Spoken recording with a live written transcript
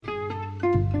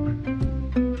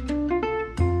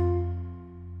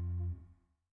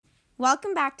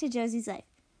Welcome back to Josie's Life.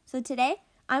 So today,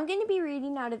 I'm going to be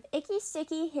reading out of Icky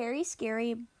Sticky Hairy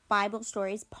Scary Bible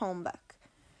Stories poem book.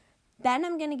 Then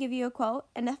I'm going to give you a quote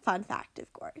and a fun fact,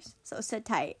 of course. So sit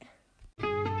tight.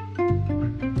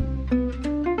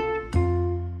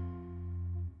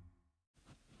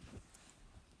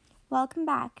 Welcome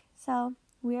back. So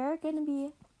we're going to be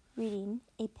reading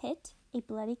A Pit, a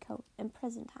Bloody Coat, and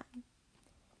Prison Time.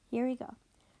 Here we go.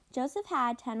 Joseph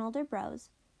had 10 older bros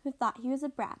who thought he was a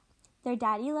brat. Their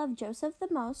daddy loved Joseph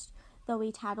the most, though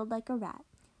he tattled like a rat.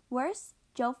 Worse,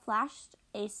 Joe flashed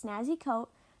a snazzy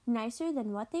coat, nicer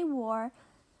than what they wore,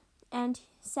 and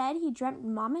said he dreamt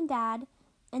Mom and Dad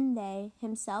and they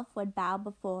himself would bow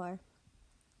before.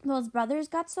 Those brothers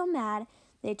got so mad,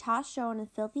 they tossed Joe in a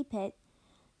filthy pit,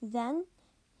 then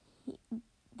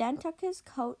took his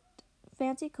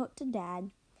fancy coat to Dad,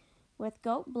 with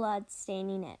goat blood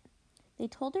staining it. They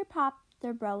told their pop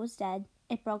their bro was dead.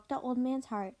 It broke the old man's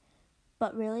heart.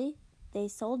 But really, they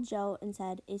sold Joe and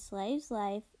said, "A slave's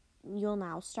life you'll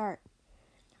now start."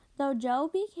 Though Joe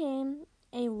became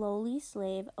a lowly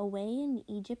slave away in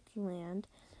Egypt land,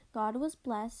 God was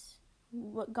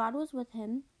with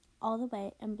him all the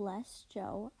way and blessed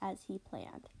Joe as he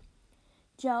planned.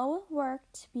 Joe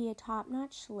worked to be a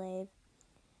top-notch slave,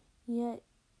 yet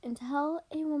until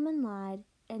a woman lied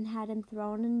and had him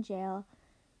thrown in jail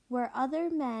where other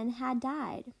men had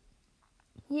died.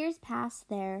 Years passed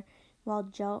there while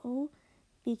Joe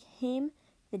became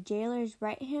the jailer's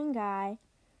right-hand guy.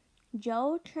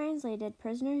 Joe translated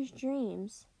prisoners'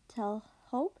 dreams till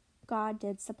hope God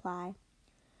did supply.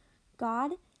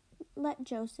 God let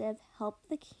Joseph help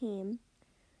the king,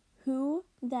 who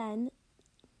then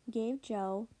gave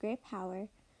Joe great power,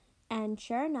 and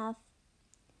sure enough,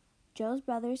 Joe's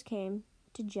brothers came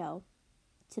to Joe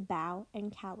to bow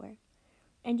and cower.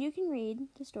 And you can read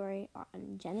the story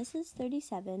on Genesis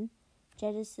 37,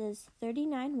 Genesis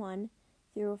 39:1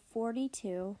 through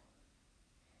 42,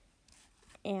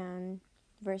 and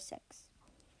verse 6.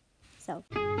 So,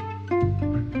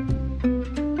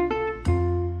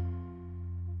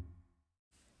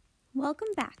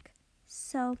 welcome back.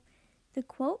 So, the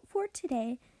quote for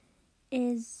today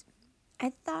is,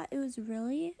 I thought it was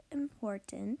really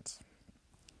important.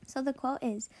 So the quote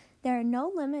is, "There are no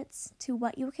limits to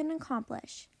what you can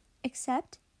accomplish,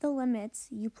 except the limits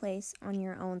you place on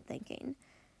your own thinking."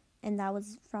 And that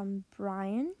was from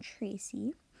Brian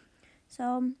Tracy.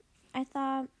 So I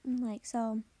thought,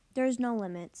 so there's no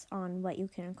limits on what you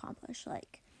can accomplish.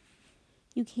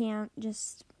 You can't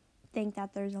just think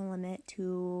that there's a limit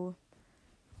to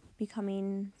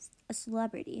becoming a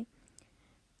celebrity,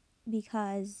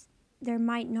 because there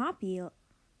might not be a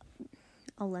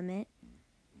limit,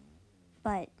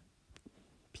 but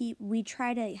we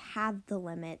try to have the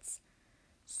limits,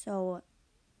 so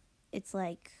it's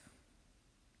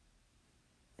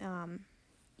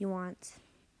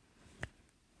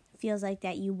feels like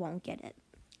that you won't get it.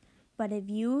 But if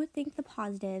you think the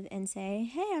positive and say,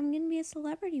 "Hey, I'm going to be a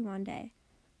celebrity one day,"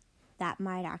 that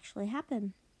might actually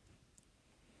happen.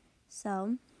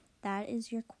 So that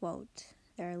is your quote.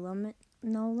 There are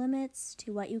no limits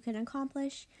to what you can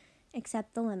accomplish,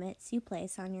 except the limits you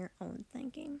place on your own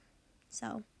thinking.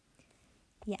 So,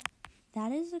 yeah,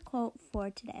 that is a quote for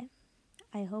today.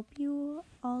 I hope you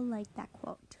all like that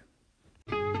quote.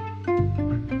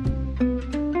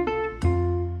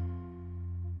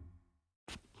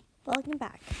 Welcome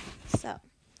back. So,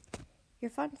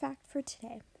 your fun fact for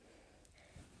today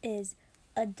is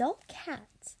adult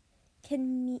cats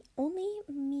can only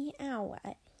meow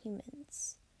at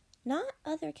humans, not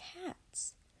other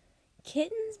cats.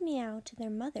 Kittens meow to their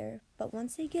mother, but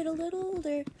once they get a little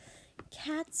older,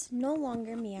 cats no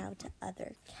longer meow to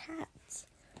other cats.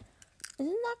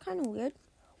 Isn't that kind of weird?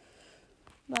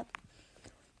 But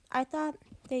I thought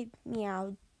they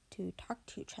meowed to talk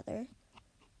to each other.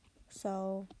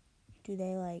 So do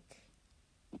they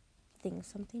think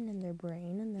something in their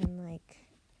brain and then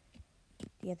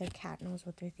the other cat knows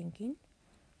what they're thinking?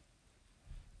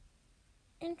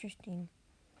 Interesting.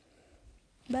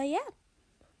 But yeah,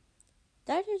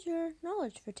 that is your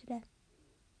knowledge for today.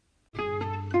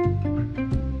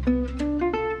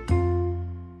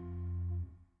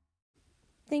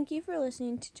 Thank you for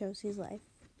listening to Josie's Life.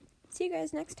 See you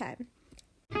guys next time.